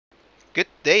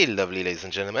day, lovely ladies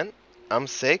and gentlemen. I'm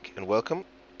Zeyc, and welcome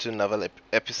to another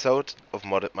episode of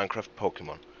Modded Minecraft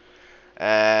Pokemon.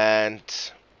 And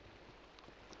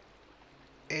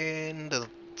in the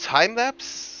time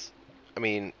lapse,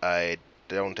 I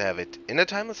don't have it in the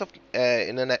time lapse of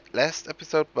in the last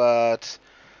episode, but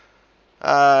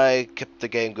I kept the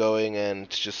game going and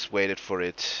just waited for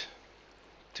it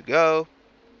to go.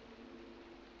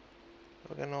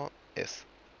 Okay, no, yes.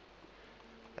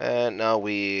 And now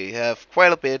we have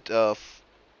quite a bit of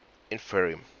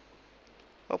Inferium.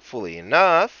 Hopefully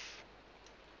enough.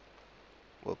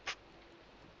 We'll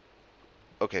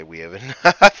Okay, we have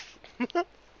enough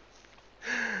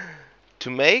to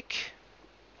make.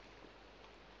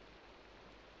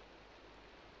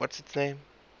 What's its name?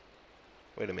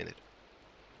 Wait a minute.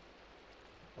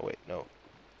 Oh wait, no.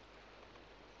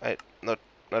 I not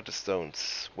the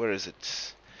stones. Where is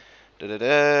it? Da da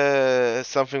da.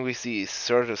 Something we see is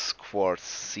Certus quartz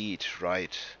seed,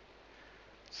 right?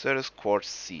 Certus quartz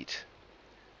seed.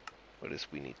 What is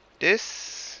we need?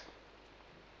 This.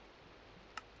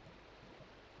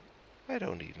 I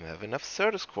don't even have enough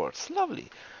Certus quartz. Lovely.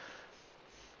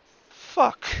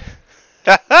 Fuck.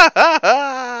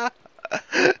 How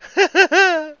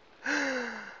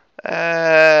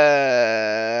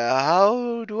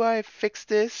do I fix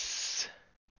this?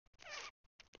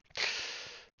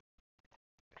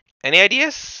 Any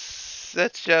ideas?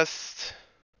 Let's just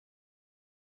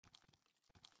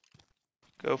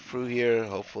go through here.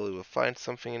 Hopefully we'll find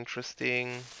something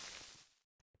interesting.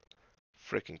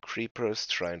 Freaking creepers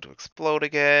trying to explode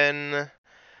again.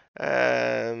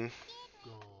 Fuck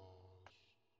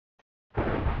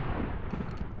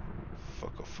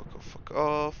off, fuck off, fuck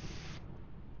off.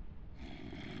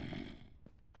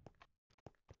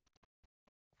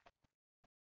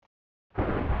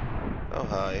 Oh,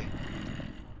 hi.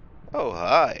 Oh,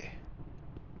 hi.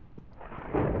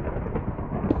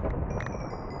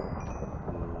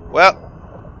 Well,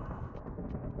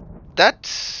 that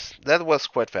was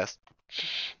quite fast.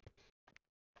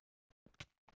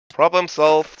 Problem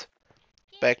solved.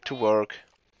 Back to work.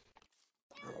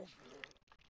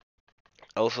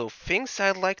 Also, things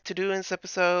I'd like to do in this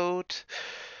episode.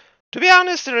 To be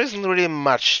honest, there isn't really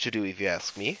much to do if you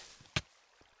ask me.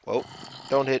 Whoa,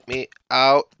 don't hit me.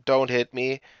 Ow, don't hit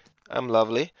me. I'm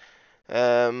lovely.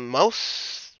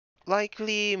 Most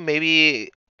likely,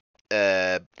 maybe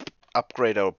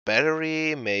upgrade our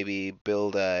battery, maybe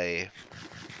build a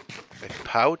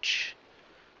pouch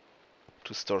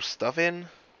to store stuff in.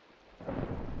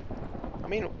 I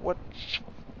mean, what?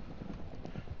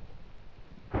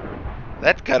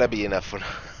 That gotta be enough for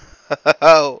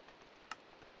now.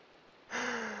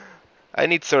 I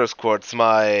need source quartz.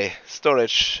 My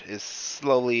storage is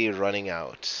slowly running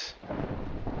out.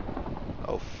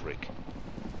 Oh, frick.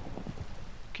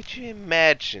 Could you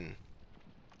imagine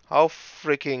how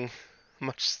freaking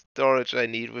much storage I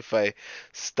need if I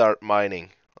start mining?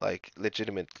 Like,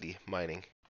 legitimately mining.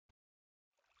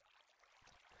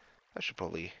 I should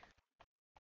probably...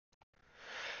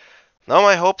 Now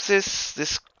my hopes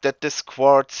is that this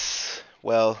quartz,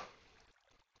 well,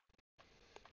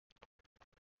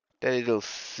 that it'll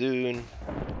soon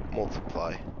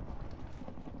multiply.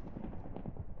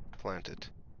 Plant it.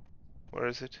 Where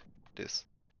is it? This.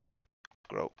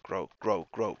 Grow, grow, grow,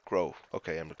 grow, grow.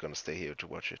 Okay, I'm not gonna stay here to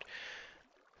watch it.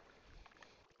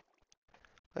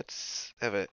 Let's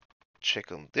have a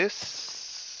check on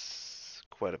this.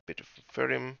 Quite a bit of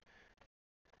Inferium.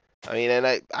 I mean,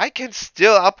 and I can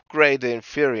still upgrade the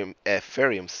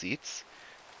Inferium seeds.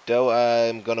 Though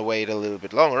I'm gonna wait a little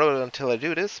bit longer until I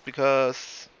do this,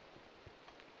 because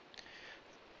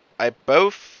I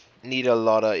both need a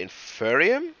lot of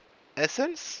Inferium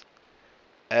essence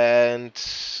and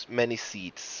many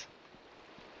seeds.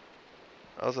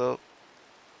 Also,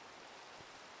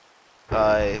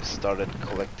 I started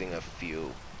collecting a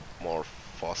few more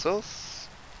fossils.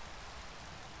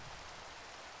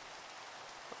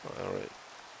 Alright,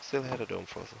 still had a dome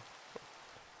fossil.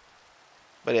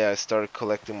 But yeah, I started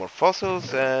collecting more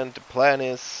fossils, and the plan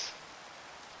is,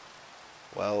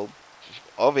 well,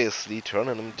 obviously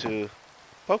turning them to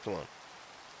Pokemon.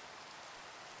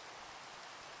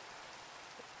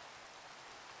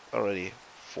 Already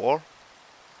 4?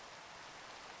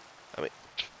 I mean,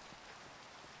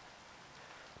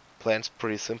 plan's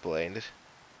pretty simple, ain't it?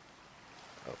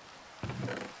 Oh.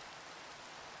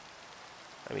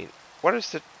 I mean, what is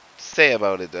to say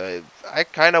about it? I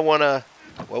kind of wanna,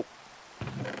 well,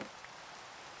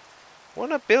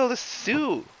 wanna build a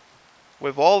zoo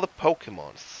with all the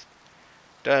Pokemons.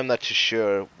 Though I'm not too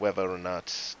sure whether or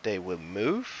not they will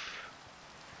move.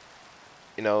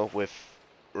 You know, with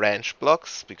ranch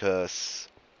blocks, because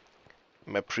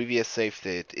My previous save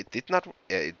it did not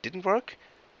it didn't work.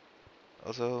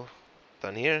 Also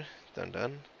done here,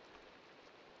 done.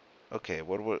 Okay,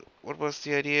 what was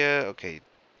the idea? Okay,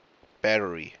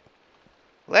 battery.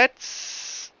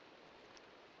 Let's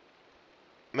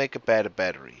make a better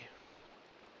battery.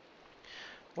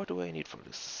 What do I need for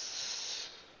this?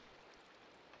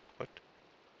 What?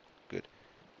 Good.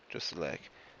 Just a lag.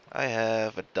 I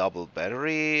have a double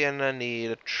battery and I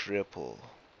need a triple.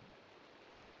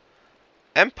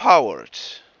 Empowered.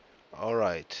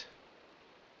 Alright.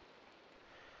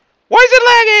 Why is it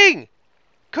lagging?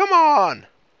 Come on!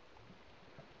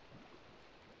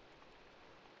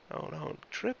 Oh no,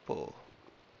 triple.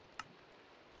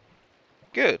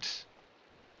 Good.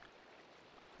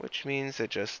 Which means I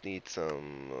just need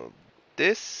some of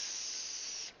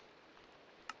this.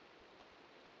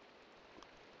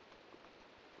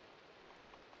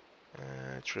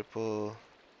 Triple.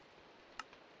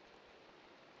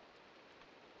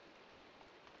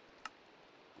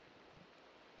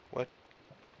 What?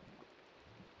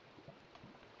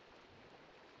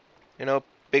 You know,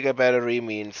 bigger battery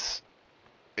means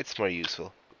it's more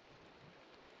useful.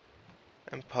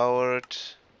 Empowered.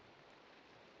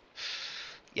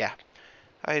 Yeah,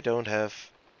 I don't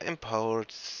have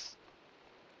empowered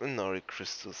Nori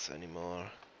crystals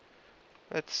anymore.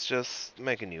 Let's just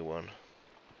make a new one.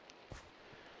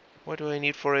 What do I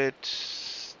need for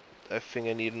it? I think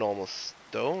I need normal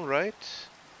stone, right?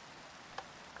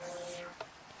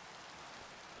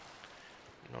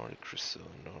 Nori crystal,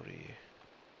 Nori.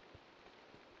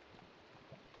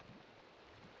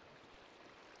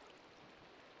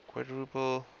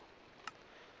 Quadruple.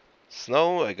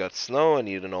 Snow, I got snow, I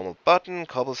need a normal button,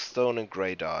 cobblestone and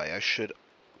grey dye.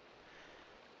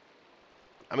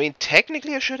 I mean,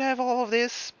 technically I should have all of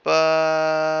this,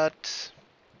 but...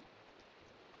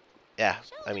 yeah,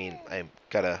 I mean, I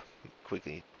gotta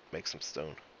quickly make some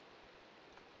stone.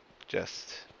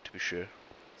 Just to be sure.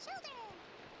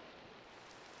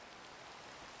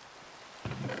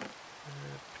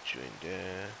 Put you in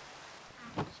there.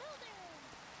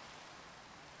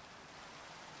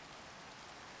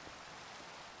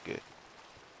 Good.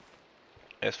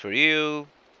 As for you,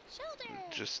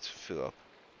 just fill up.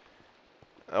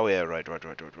 Oh yeah, right.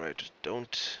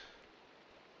 Don't.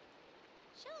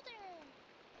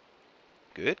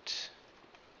 Good.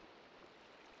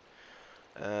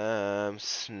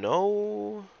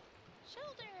 Snow.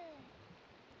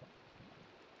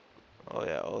 Oh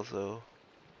yeah, also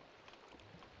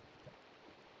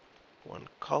one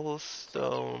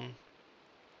cobblestone.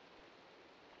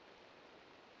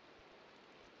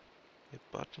 A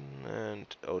button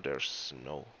and oh, there's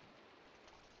snow.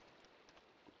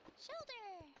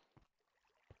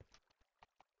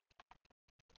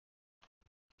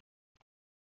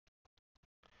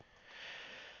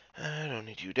 I don't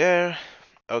need you there.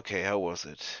 Okay, how was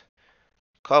it?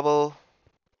 Cobble,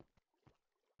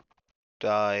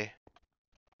 dye,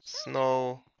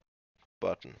 snow,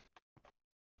 button.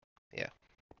 Yeah.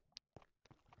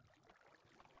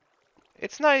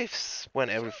 It's nice when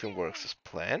everything works as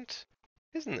planned,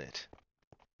 isn't it?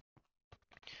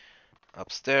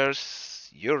 Upstairs,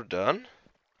 you're done.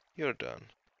 You're done.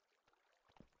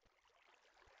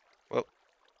 Well.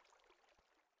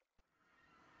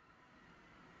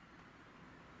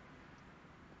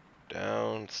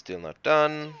 Down, still not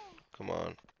done. Come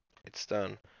on, it's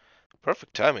done.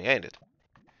 Perfect timing, ain't it?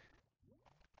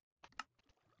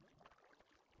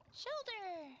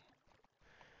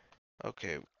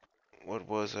 Okay, what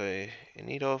was I in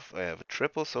need of? I have a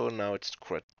triple, so now it's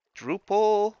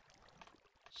quadruple.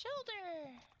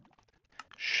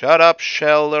 Shut up,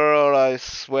 Shelter, or I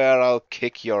swear I'll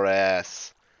kick your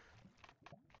ass.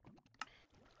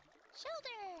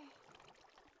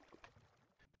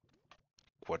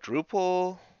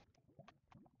 Quadruple.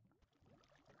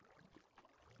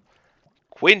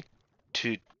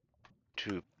 Quintuple.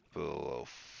 Oh,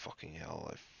 fucking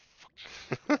hell.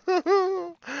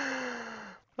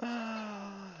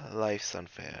 Life's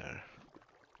unfair.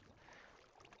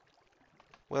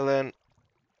 Well then,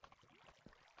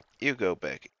 you go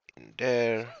back in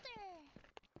there.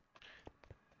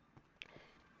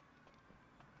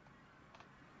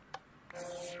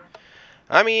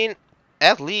 I mean,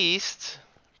 at least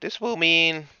this will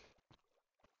mean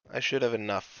I should have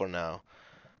enough for now.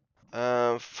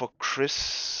 For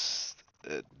Chris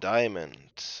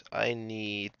Diamond, I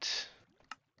need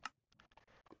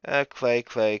clay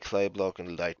block,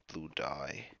 and light blue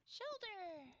dye.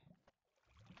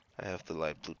 I have the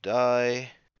light blue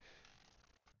dye.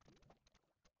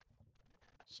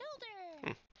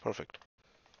 Perfect.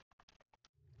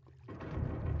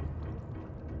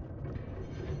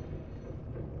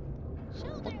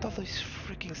 What the all these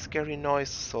freaking scary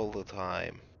noises all the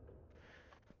time?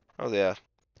 Oh yeah,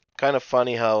 kind of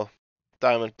funny how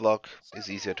diamond block is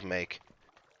easier to make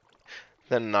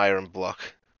than an iron block.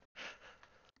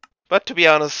 But to be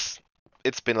honest,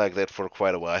 it's been like that for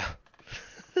quite a while.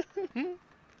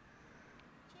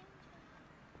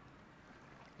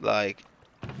 Like,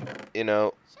 you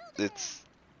know, it's...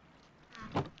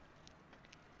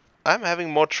 I'm having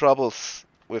more troubles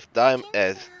with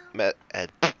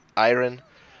iron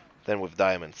than with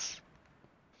diamonds.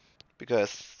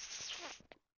 Because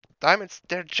diamonds,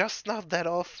 they're just not that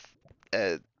off.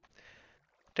 There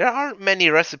aren't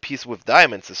many recipes with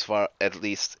diamonds at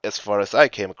least as far as I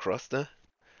came across them.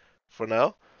 For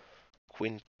now.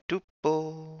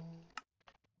 Quintuple.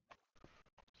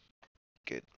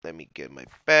 Good. Let me get my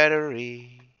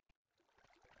battery.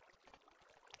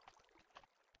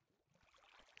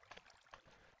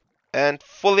 And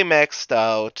fully maxed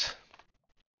out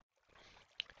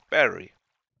battery.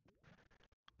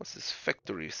 What's this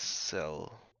factory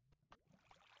cell?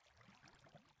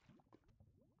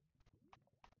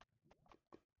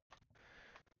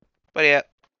 But yeah,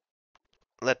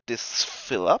 let this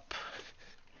fill up.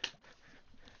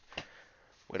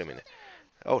 Wait a minute.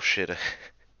 Oh shit.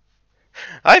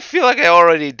 I feel like I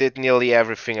already did nearly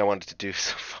everything I wanted to do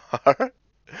so far.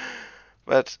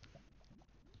 But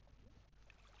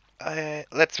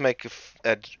let's make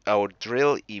our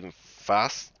drill even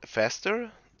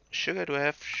faster. Sugar, do I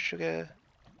have sugar?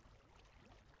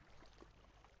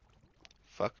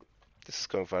 Fuck. This is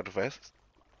going far too fast.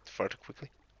 Far too quickly.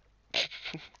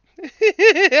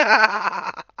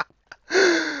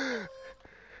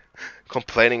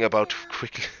 Complaining about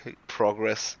quick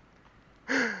progress.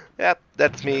 Yep,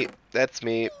 that's me. That's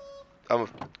me. I'm a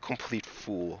complete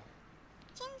fool.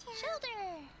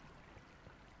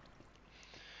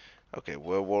 Okay,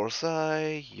 where was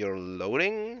I? You're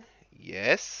loading?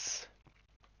 Yes.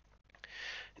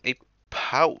 A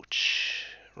pouch.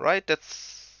 Right,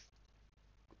 that's...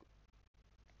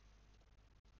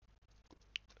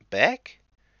 bag?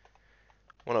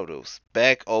 One of those.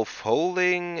 Bag of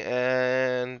holding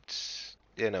and...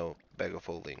 bag of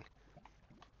holding.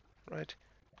 Right?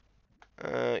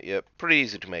 Yeah, pretty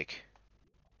easy to make.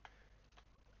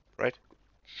 Right?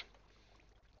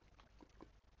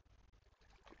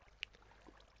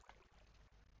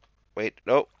 Wait,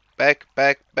 no. Back.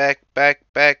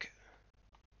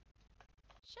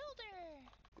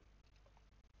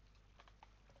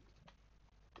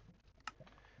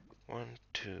 1,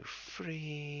 2,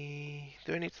 3.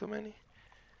 Do I need so many?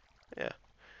 Yeah.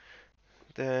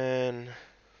 Then...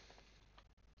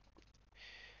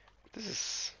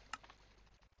 This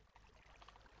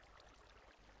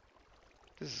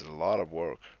is a lot of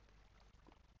work.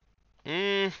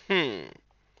 Mm-hmm.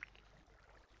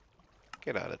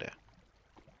 Get out of there.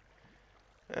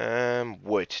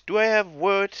 Wood. Do I have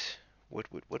wood?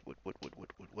 Wood.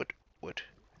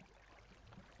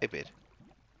 A bit.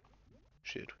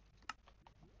 Shit.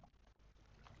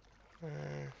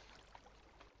 And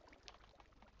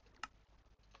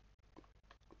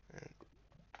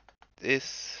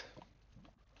this.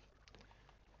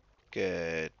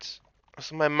 Good.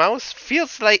 So my mouse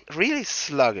feels like really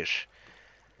sluggish.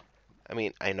 I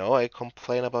mean, I know I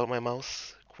complain about my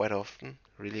mouse quite often,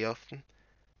 really often,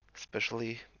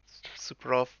 especially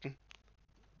super often.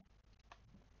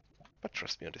 But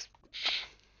trust me on this.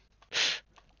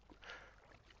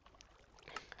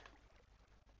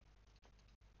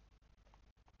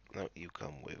 No, you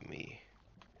come with me.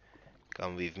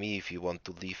 Come with me if you want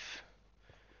to leave.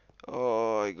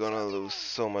 Oh, I'm gonna lose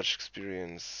so much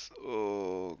experience.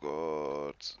 Oh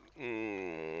god.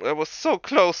 I was so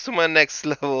close to my next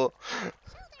level.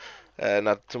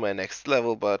 Not to my next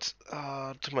level, but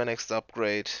to my next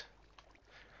upgrade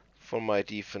for my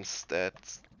defense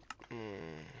stats.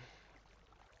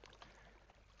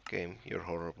 Game, you're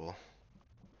horrible.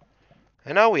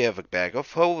 And now we have a bag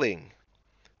of holding,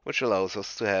 which allows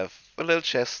us to have a little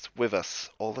chest with us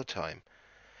all the time.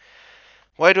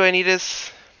 Why do I need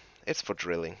this? It's for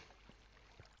drilling.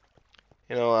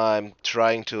 You know, I'm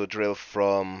trying to drill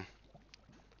from...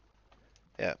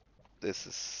 Yeah, this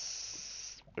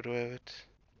is... Where do I have it?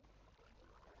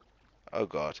 Oh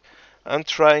god. I'm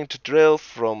trying to drill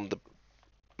from the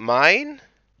mine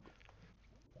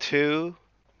to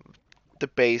the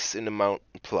base in the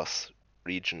Mountain Plus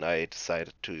region I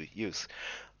decided to use.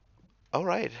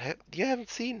 Alright, you haven't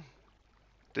seen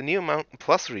the new Mountain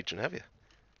Plus region, have you?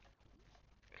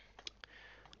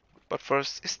 But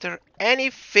first, is there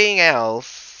anything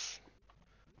else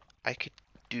I could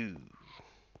do?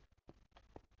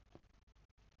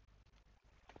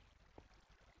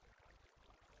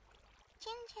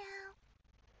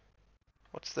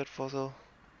 What's that fossil?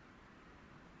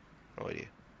 No idea.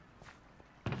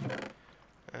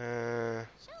 Yeah,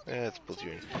 let's put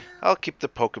you in. I'll keep the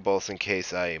Pokeballs in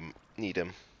case I need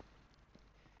them.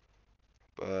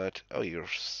 But, oh, you're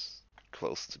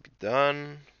close to be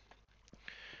done.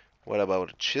 What about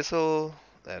a chisel?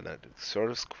 And a sort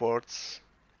of quartz.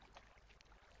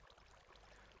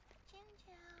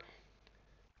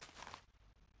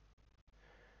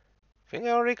 Think I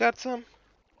already got some?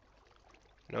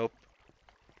 Nope.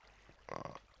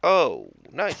 Oh,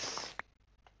 nice.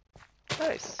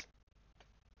 Nice.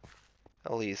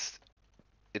 At least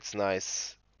it's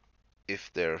nice if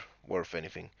they're worth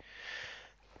anything.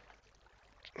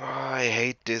 Oh, I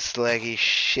hate this laggy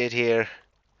shit here.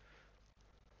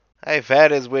 I've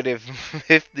had it with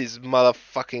with these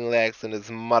motherfucking lags in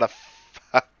this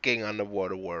motherfucking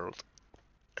underwater world.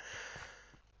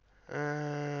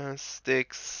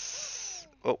 Sticks.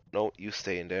 Oh, no, you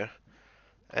stay in there.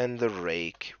 And the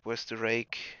rake. Where's the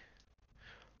rake?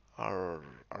 Arr,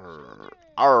 arr,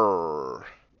 arr.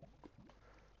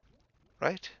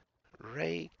 Right?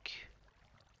 Rake.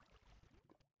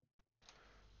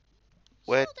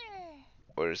 Wet.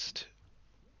 Where's it?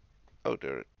 Oh,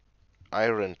 there.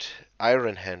 Iron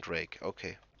hand rake.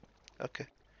 Okay. Okay.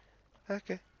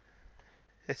 Okay.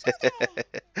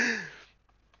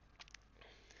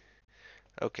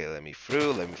 Okay, let me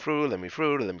through, let me through, let me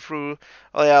through, let me through.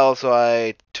 Oh yeah, also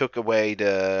I took away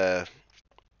the...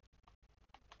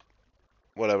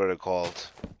 whatever they're called.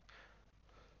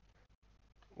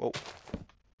 Whoa.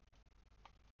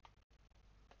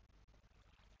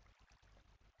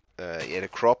 Yeah, the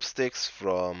crop sticks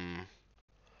from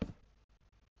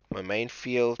my main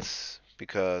fields,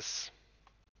 because...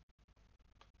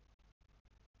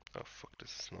 oh fuck,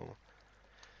 this is normal.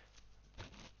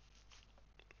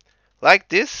 Like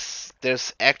this,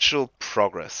 there's actual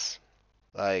progress.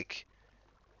 Like...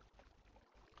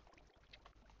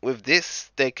 with this,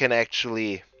 they can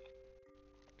actually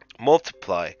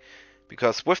multiply.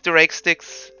 Because with the rake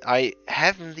sticks, I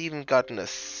haven't even gotten a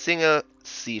single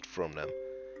seed from them.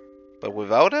 But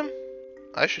without them,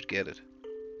 I should get it.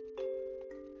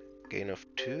 Gain of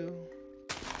 2.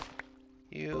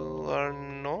 You are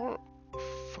not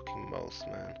fucking mouse,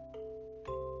 man.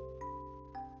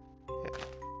 Yeah.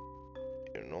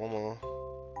 You're normal.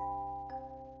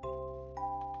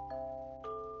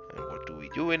 And what do we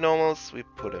do with normals? We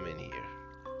put them in here.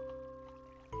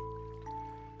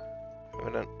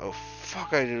 And then, oh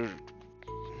fuck, I do.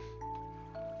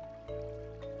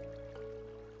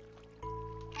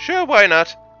 Sure, why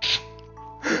not?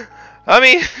 I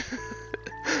mean,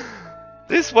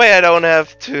 this way I don't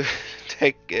have to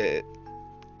take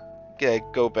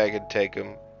go back and take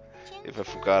them if I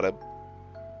forgot them.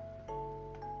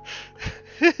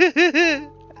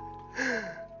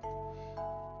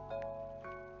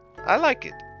 I like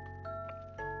it.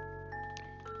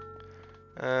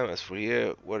 As for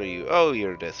you, what are you? Oh,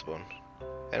 you're this one.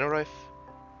 Anorif?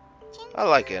 I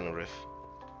like Anorif.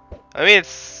 I mean,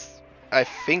 it's, I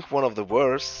think, one of the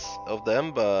worst of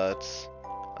them, but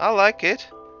I like it.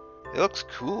 It looks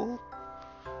cool.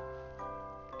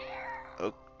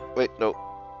 Oh, wait, no.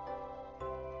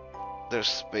 There's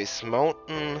Space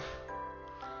Mountain.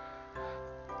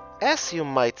 As you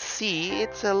might see,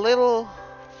 it's a little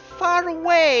far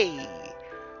away.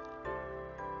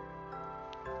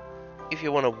 If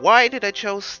you wonder why did I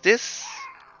chose this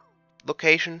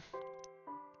location,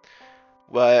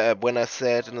 well, when I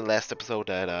said in the last episode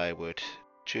that I would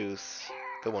choose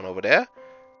the one over there,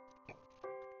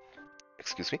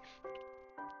 excuse me,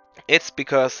 it's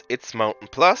because it's Mountain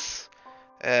Plus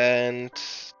and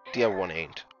the other one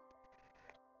ain't.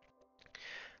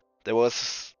 There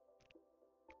was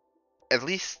at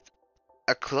least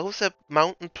a closer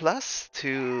Mountain Plus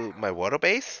to my water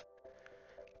base,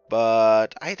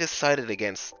 but I decided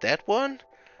against that one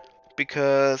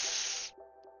because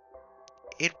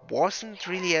it wasn't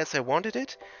really as I wanted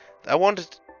it. I wanted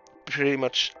pretty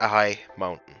much a high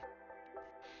mountain.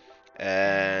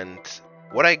 And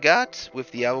what I got with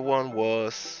the other one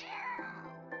was...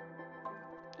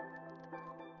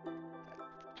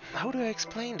 how do I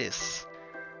explain this?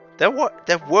 There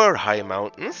were high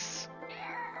mountains,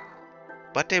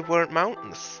 but they weren't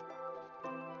mountains.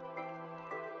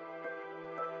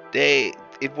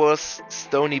 It was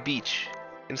stony beach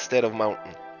instead of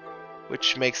mountain,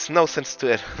 which makes no sense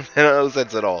to it. No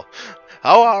sense at all.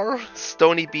 How are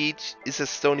stony beach is a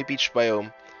stony beach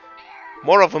biome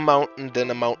more of a mountain than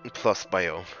a mountain plus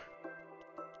biome,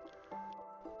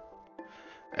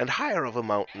 and higher of a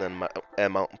mountain than a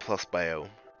mountain plus biome?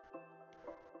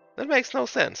 That makes no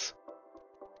sense.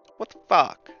 What the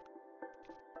fuck?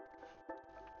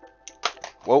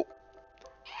 Whoa.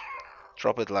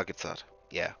 Drop it like it's hot.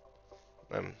 Yeah.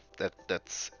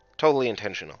 That's totally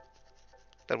intentional.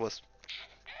 That was.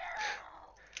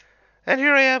 And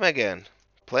here I am again,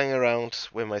 playing around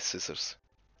with my scissors.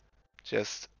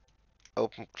 Just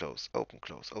open, close, open,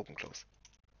 close, open, close.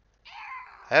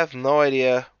 I have no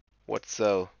idea what's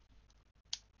so.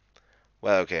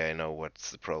 Well, okay, I know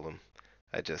what's the problem.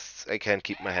 I can't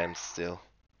keep my hands still.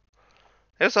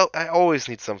 I always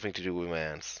need something to do with my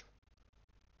hands.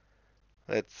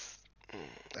 That's.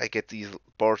 I get these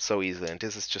bored so easily, and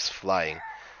this is just flying.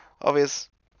 Obvious.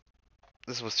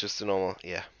 This was just a normal.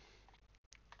 Yeah.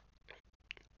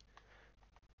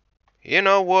 You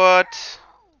know what?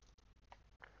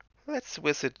 Let's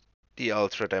visit the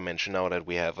Ultra Dimension now that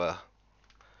we have a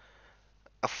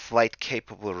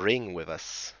flight-capable ring with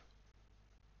us.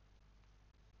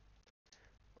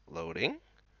 Loading.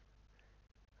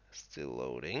 Still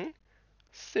loading.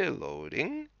 Still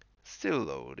loading. Still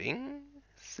loading.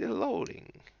 Still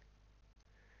loading.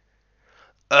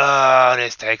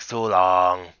 This takes too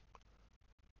long.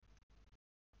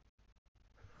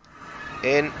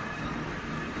 In.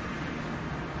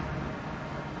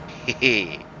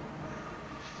 Hehe.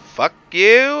 Fuck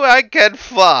you, I can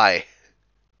fly.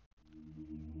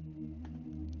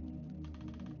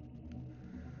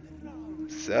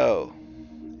 So,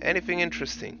 anything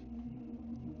interesting?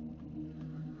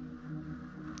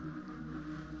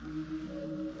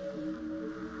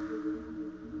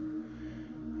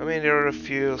 I mean, there are a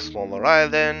few smaller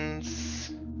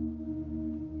islands.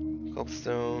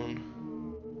 Cobblestone.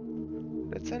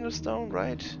 That's Enderstone,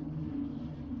 right?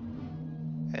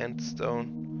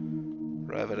 Endstone.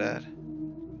 Rather that.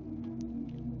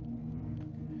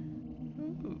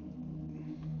 Ooh.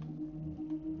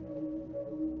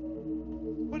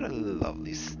 What a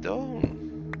lovely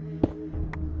stone.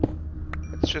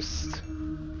 Let's just.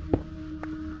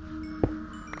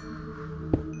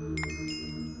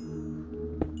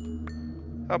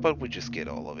 How about we just get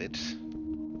all of it?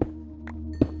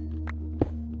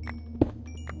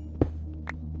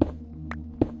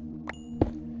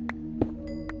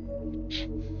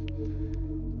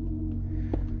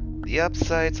 The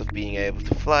upsides of being able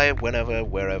to fly whenever,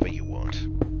 wherever you want.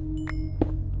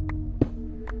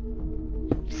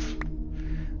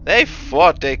 They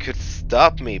thought they could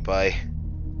stop me by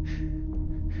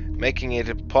making it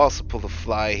impossible to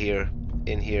fly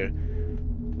in here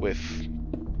with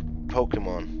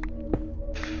Pokemon.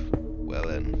 Well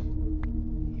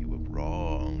then, you were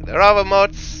wrong. There are other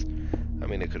mods. I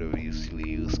mean, I could have easily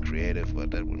used creative,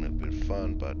 but that wouldn't have been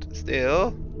fun. But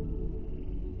still.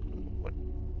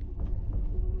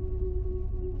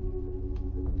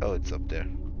 Oh, it's up there.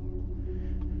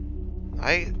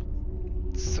 I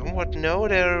somewhat know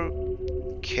there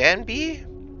can be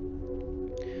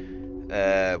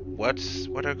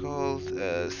what are called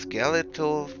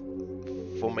skeletal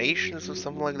formations or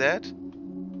something like that.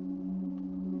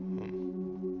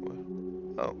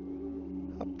 Oh,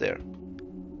 up there.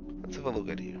 Let's have a look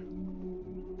at here.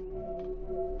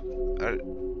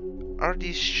 Are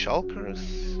these shulkers?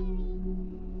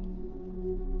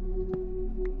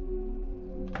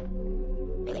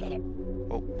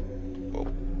 Oh, oh.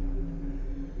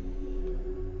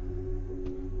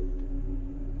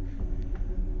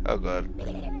 Oh god.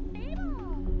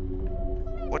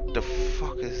 What the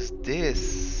fuck is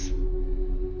this?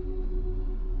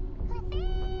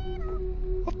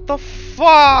 What the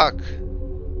fuck?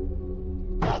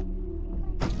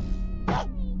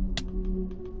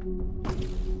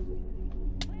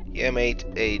 Yeah, mate,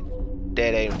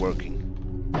 that ain't working.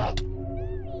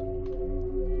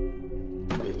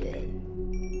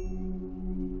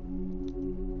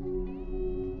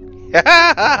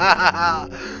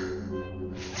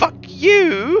 Fuck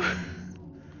you!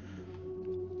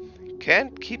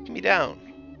 Can't keep me down.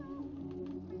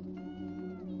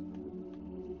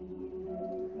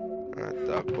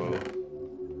 Dog bow.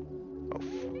 Oh.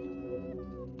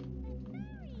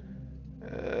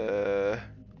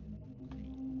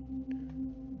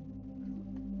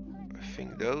 I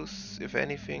think those, if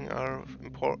anything, are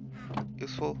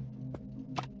useful.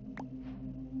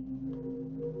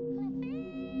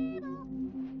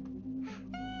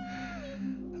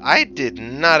 I did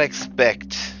not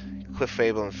expect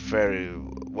Clefable and Fairy,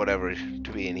 whatever,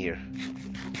 to be in here.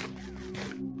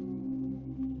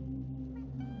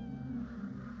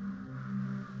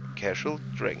 Casual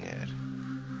Dragonhead.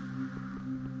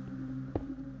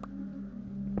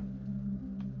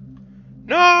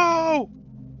 No!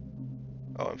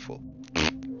 Oh, I'm full.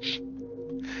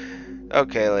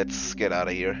 Okay, let's get out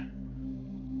of here.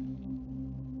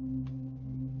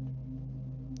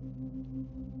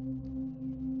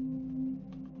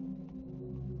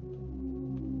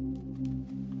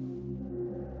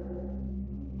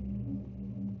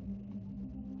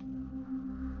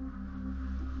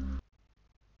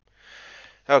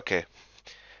 Okay.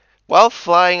 While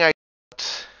flying, I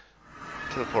got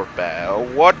teleport back.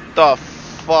 What the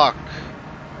fuck?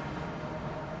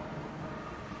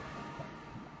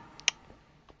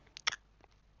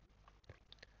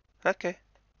 Okay.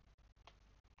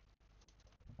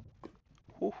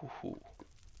 Hoo hoo hoo.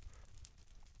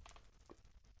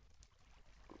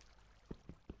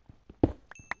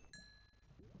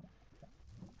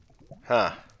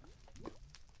 Huh.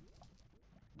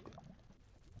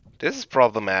 This is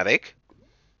problematic.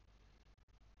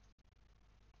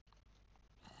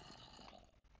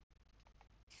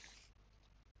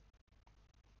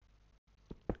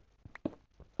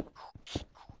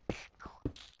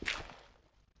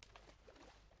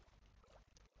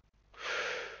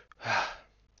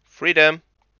 Freedom.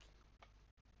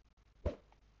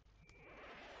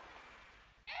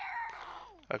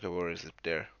 Okay, where is it?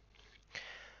 There.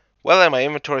 Well, and my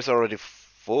inventory is already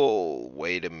full.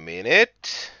 Wait a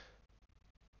minute.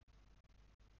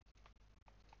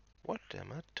 What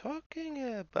am I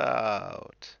talking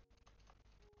about?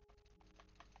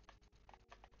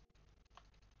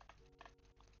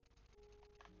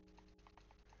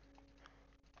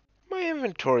 My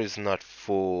inventory is not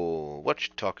full. What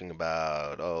you talking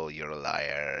about? Oh, you're a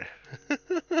liar.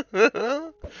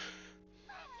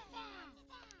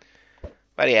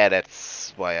 But yeah,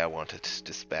 that's why I wanted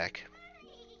this back.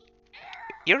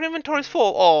 Your inventory's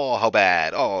full. Oh, how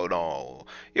bad. Oh no.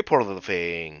 You poor little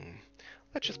thing.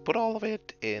 Let's just put all of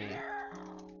it in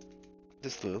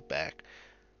this little bag.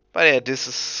 But yeah, this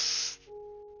is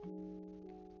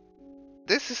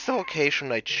the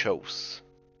location I chose.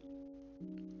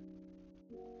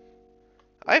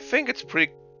 I think it's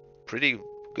pretty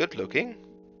good looking.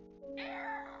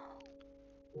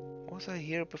 Was I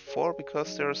here before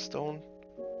because there's stone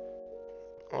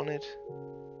on it?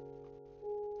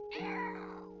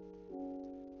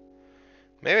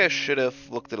 Maybe I should have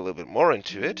looked a little bit more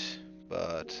into it,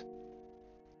 but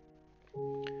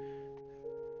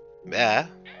yeah,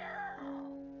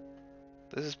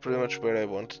 this is pretty much where I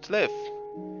wanted to live.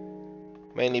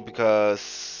 Mainly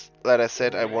because, like I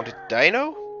said, I wanted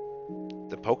Dino,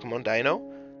 the Pokemon Dino,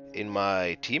 in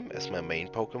my team as my main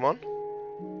Pokemon.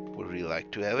 Would really like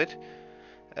to have it.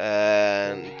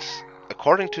 And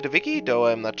according to the wiki, though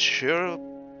I'm not sure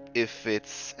if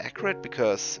it's accurate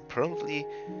because apparently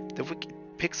the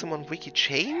Pixelmon wiki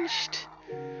changed.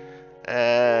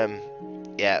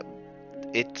 Yeah,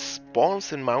 it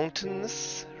spawns in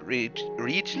mountains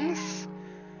regions,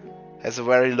 has a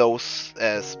very low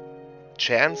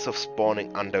chance of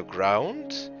spawning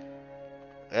underground,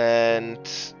 and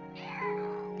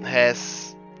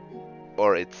it's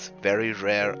very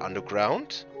rare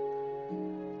underground,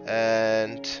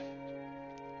 and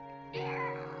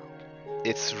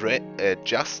it's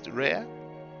just rare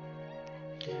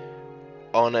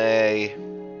on a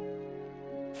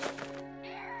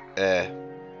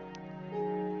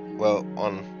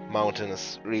on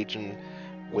mountainous region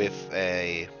with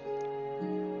a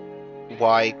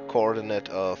Y coordinate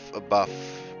of above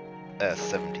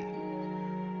 70.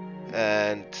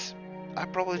 And I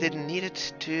probably didn't need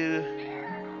it to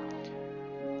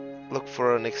look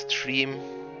for an extreme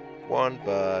one,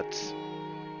 but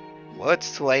well,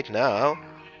 it's too late now.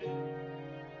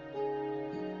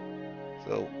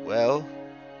 So, well,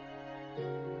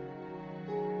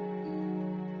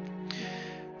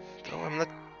 though I'm not.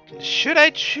 Should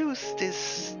I choose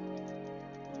this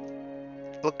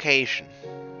location?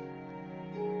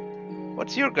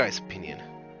 What's your guys' opinion?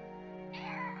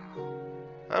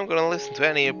 I'm gonna listen to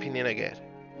any opinion I get,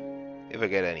 if I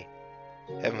get any.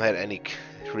 Haven't had any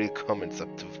real comments up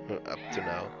to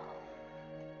now.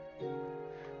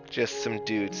 Just some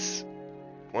dudes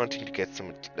wanting to get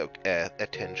some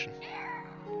attention.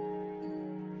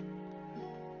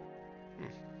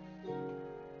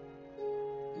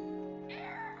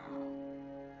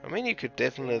 I mean, you could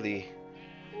definitely.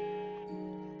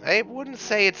 I wouldn't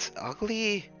say it's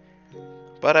ugly,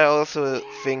 but I also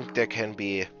think there can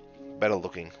be better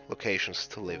looking locations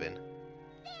to live in.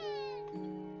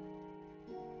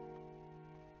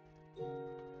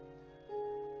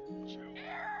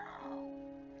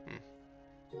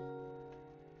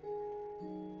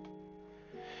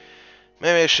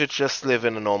 Maybe I should just live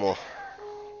in a normal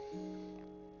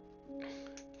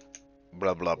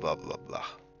blah blah blah blah blah.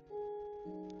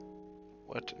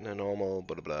 What in a normal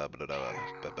blah blah blah blah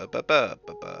blah blah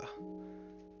blah blah.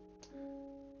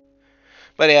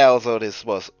 But yeah, also this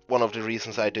was one of the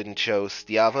reasons I didn't choose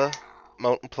the other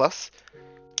Mountain Plus,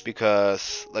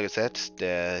 because like I said,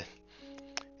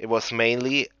 it was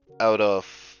mainly out of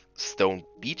Stone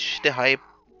Beach. The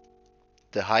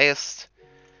highest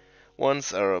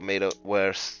ones are made of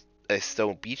were a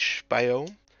Stone Beach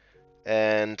biome,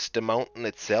 and the mountain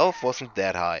itself wasn't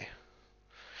that high.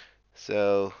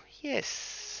 So,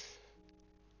 yes.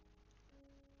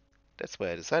 That's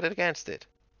why I decided against it.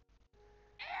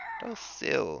 Though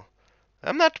still,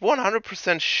 I'm not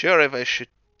 100% sure if I should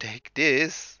take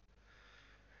this.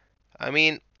 I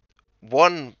mean,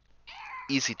 one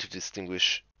easy to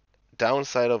distinguish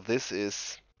downside of this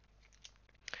is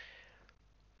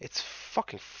it's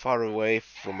fucking far away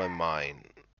from my mine.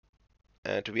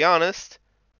 And to be honest,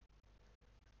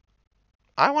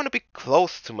 I want to be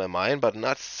close to my mine, but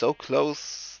not so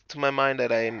close to my mine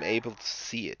that I am able to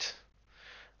see it.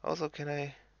 Also, can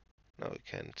I? No, I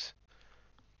can't.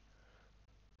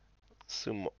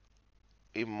 Zoom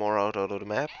even more out of the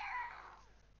map.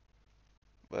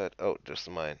 But, oh, there's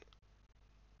the mine.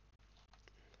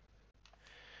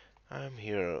 I'm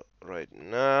here right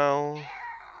now.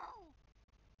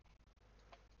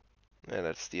 And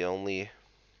that's the only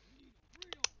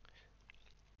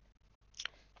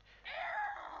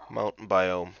mountain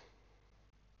biome.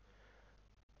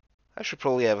 I should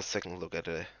probably have a second look at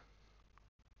the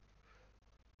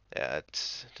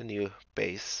new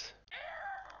base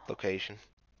location.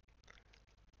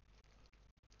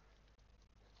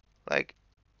 Like,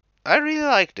 I really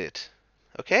liked it.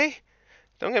 Okay?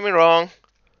 Don't get me wrong.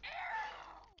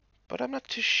 But I'm not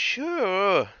too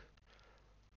sure.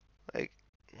 Like,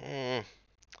 I'm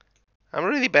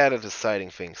really bad at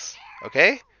deciding things.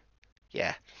 Okay?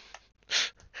 Yeah.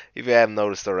 If you haven't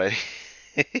noticed already.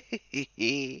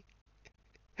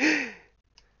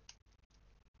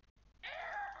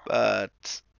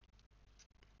 But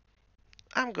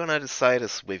I'm gonna decide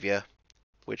as with ya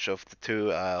which of the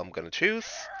two I'm gonna choose.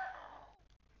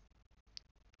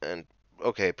 And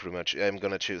okay, pretty much I'm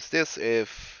gonna choose this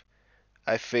if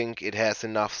I think it has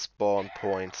enough spawn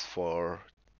points for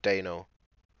Dino.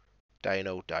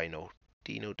 Dino.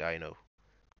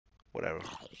 Whatever.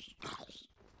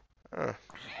 Ah,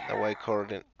 a white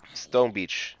coordinate. Stone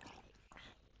Beach.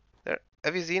 There.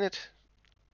 Have you seen it?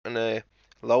 In the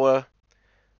lower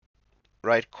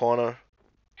right corner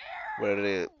where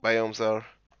the biomes are.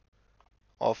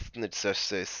 Often it just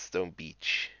says Stone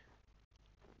Beach.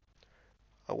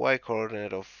 A Y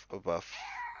coordinate of above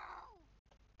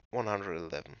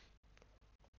 111.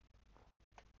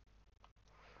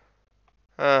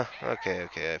 Okay,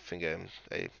 I think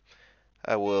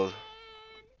I will.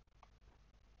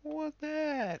 What's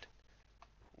that?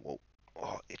 Whoa,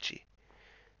 oh, itchy.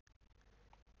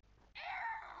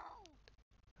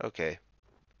 Okay,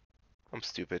 I'm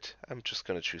stupid. I'm just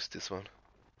gonna choose this one.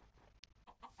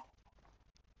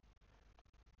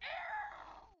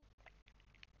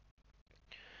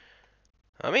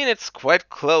 I mean, it's quite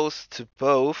close to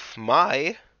both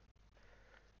my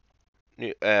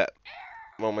new,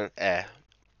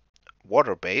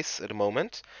 water base at the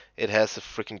moment. It has a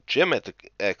freaking gym at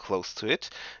the, close to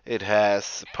it. It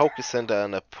has a Poke Center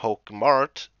and a Poke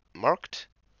market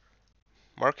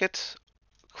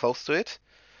close to it.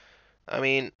 I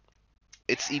mean,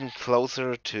 it's even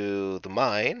closer to the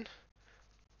mine.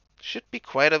 Should be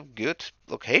quite a good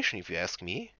location if you ask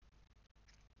me.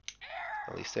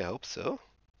 At least I hope so.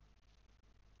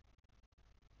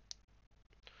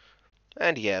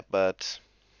 And yeah, but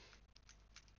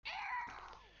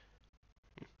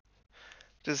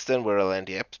this is then where I'll end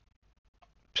the episode.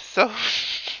 So,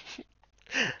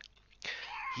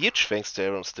 huge thanks to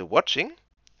everyone still watching.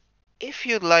 If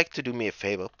you'd like to do me a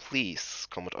favor, please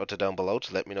comment Otter down below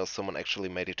to let me know someone actually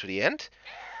made it to the end.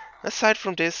 Aside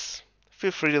from this,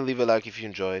 feel free to leave a like if you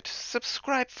enjoyed,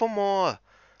 subscribe for more,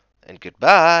 and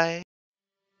goodbye!